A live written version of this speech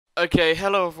Okay,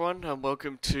 hello everyone, and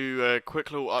welcome to a quick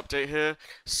little update here.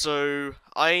 So,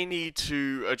 I need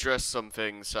to address some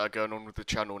things that are going on with the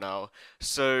channel now.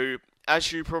 So,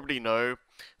 as you probably know,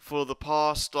 for the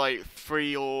past like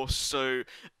 3 or so,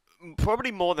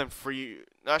 probably more than 3,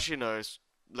 actually no, it's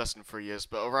less than 3 years,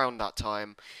 but around that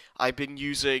time, I've been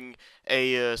using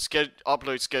a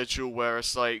upload schedule where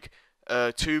it's like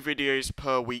 2 videos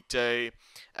per weekday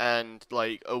and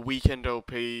like a weekend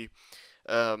LP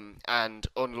and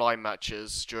online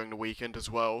matches during the weekend as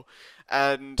well.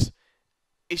 And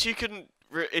if you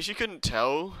couldn't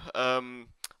tell,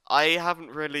 I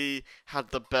haven't really had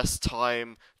the best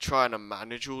time trying to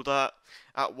manage all that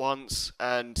at once,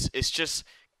 and it's just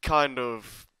kind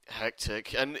of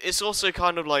hectic. And it's also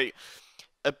kind of like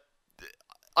a,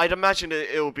 I'd imagine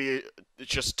it'll be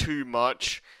just too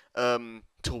much to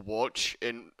watch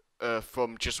in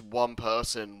from just one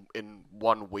person in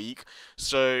 1 week.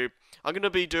 So I'm gonna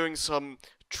be doing some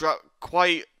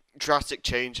quite drastic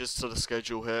changes to the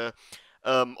schedule here.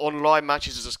 Online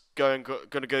matches is just gonna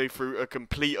go through a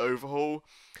complete overhaul.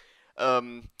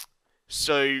 Um,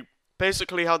 so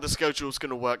basically, how the schedule is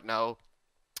gonna work now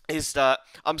is that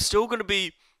I'm still gonna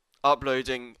be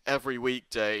uploading every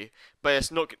weekday, but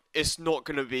it's not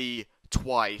gonna be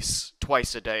twice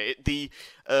a day. The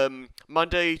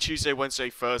Monday, Tuesday, Wednesday,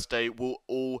 Thursday will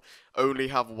all only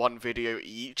have one video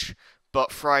each,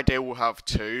 but Friday will have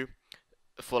two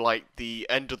for like the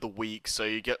end of the week. So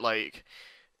you get like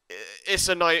it's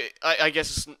a nice. I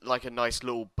guess it's like a nice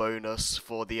little bonus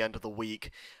for the end of the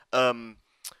week. Um,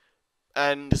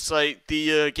 and it's like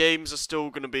the games are still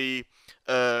gonna be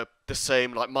the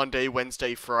same. Like Monday,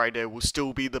 Wednesday, Friday will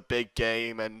still be the big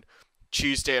game, and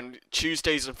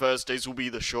Tuesdays and Thursdays will be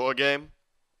the shorter game.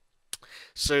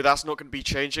 So that's not gonna be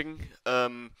changing.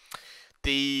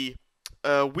 The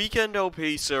weekend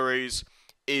LP series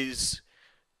is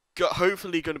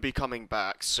hopefully going to be coming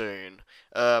back soon.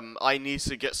 I need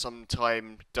to get some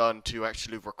time done to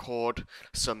actually record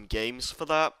some games for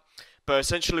that. But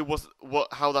essentially, what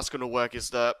how that's going to work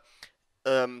is that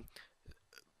um,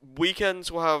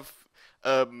 weekends will have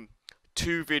um,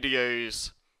 2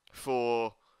 videos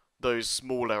for those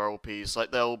smaller LPs.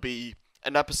 Like there'll be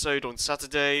an episode on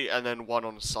Saturday and then one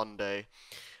on Sunday.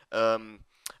 Um,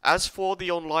 as for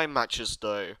the online matches,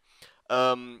 though,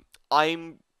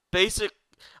 I'm basic.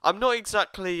 I'm not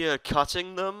exactly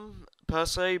cutting them per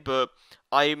se, but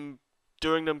I'm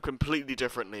doing them completely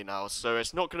differently now. So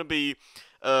it's not going to be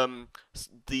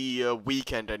the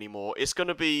weekend anymore. It's going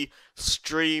to be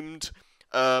streamed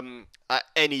at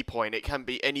any point. It can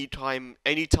be any time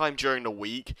during the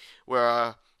week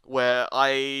where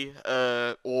I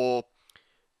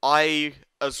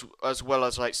as well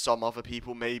as like some other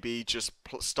people maybe just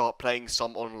start playing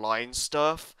some online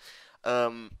stuff.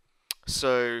 Um,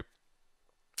 so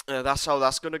that's how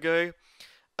that's gonna go.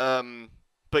 Um,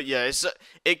 but yeah,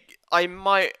 it. I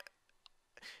might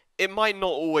it might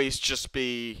not always just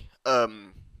be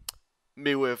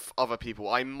me with other people.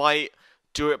 I might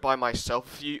do it by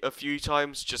myself a few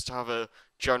times just to have a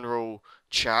general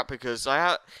chat because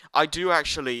I do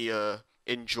actually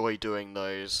enjoy doing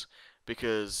those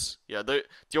because yeah the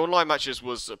online matches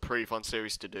was a pretty fun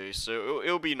series to do, so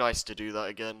it'll be nice to do that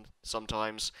again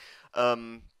sometimes.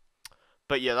 Um,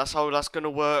 but yeah, that's how that's gonna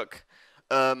work.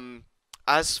 Um,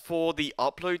 as for the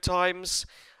upload times,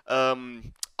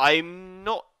 I'm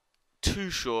not too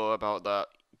sure about that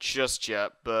just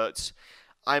yet, but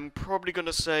I'm probably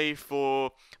gonna say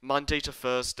for Monday to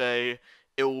Thursday,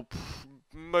 it will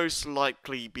most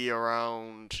likely be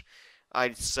around,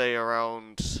 I'd say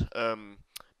around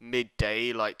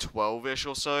midday, like 12ish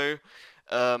or so.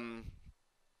 Um,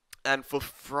 and for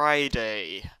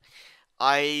Friday,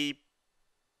 I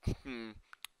hmm,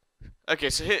 okay,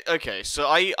 so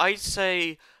I'd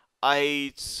say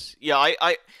I yeah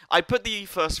I put the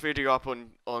first video up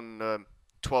on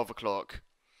 12 o'clock,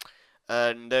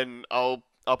 and then I'll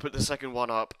put the second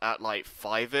one up at like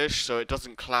 5ish, so it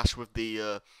doesn't clash with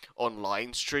the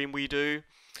online stream we do,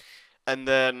 and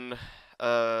then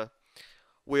uh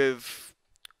with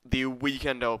the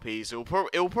weekend LPs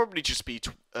it'll probably just be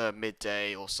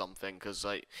midday or something because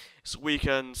like it's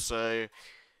weekend, so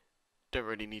don't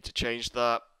really need to change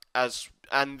that. As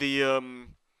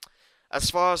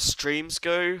far as streams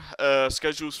go,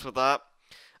 schedules for that,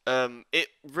 it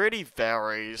really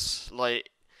varies. Like,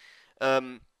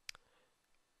 um,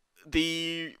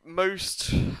 the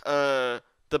most, the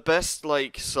best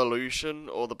like solution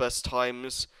or the best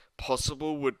times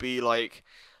possible would be like,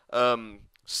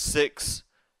 6,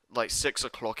 like 6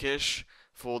 o'clock ish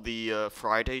for the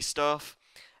Friday stuff,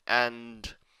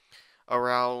 and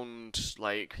around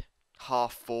like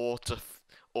half 4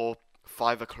 or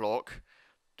 5 o'clock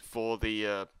for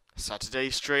the Saturday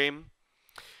stream.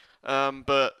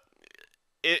 But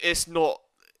it's not.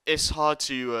 It's hard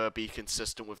to be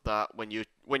consistent with that when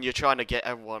you're trying to get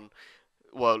everyone,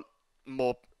 well,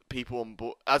 more people on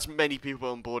board, as many people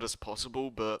on board as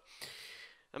possible. But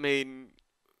I mean,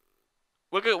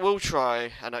 we'll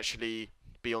try and actually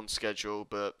be on schedule.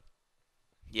 But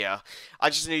yeah, I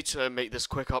just need to make this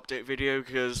quick update video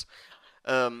because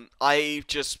I've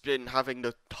just been having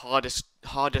the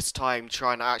hardest time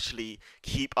trying to actually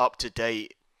keep up to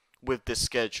date with this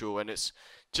schedule, and it's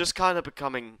just kind of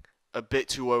becoming a bit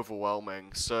too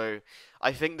overwhelming. So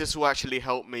I think this will actually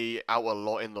help me out a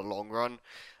lot in the long run,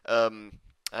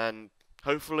 and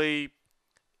hopefully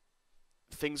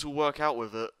things will work out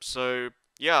with it. So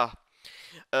yeah,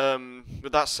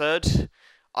 with that said,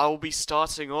 I'll be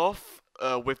starting off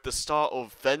with the start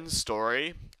of Ven's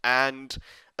story and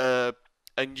uh,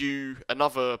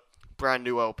 another brand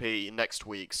new LP next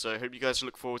week. So I hope you guys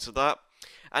look forward to that,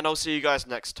 and I'll see you guys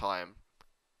next time.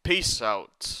 Peace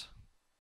out.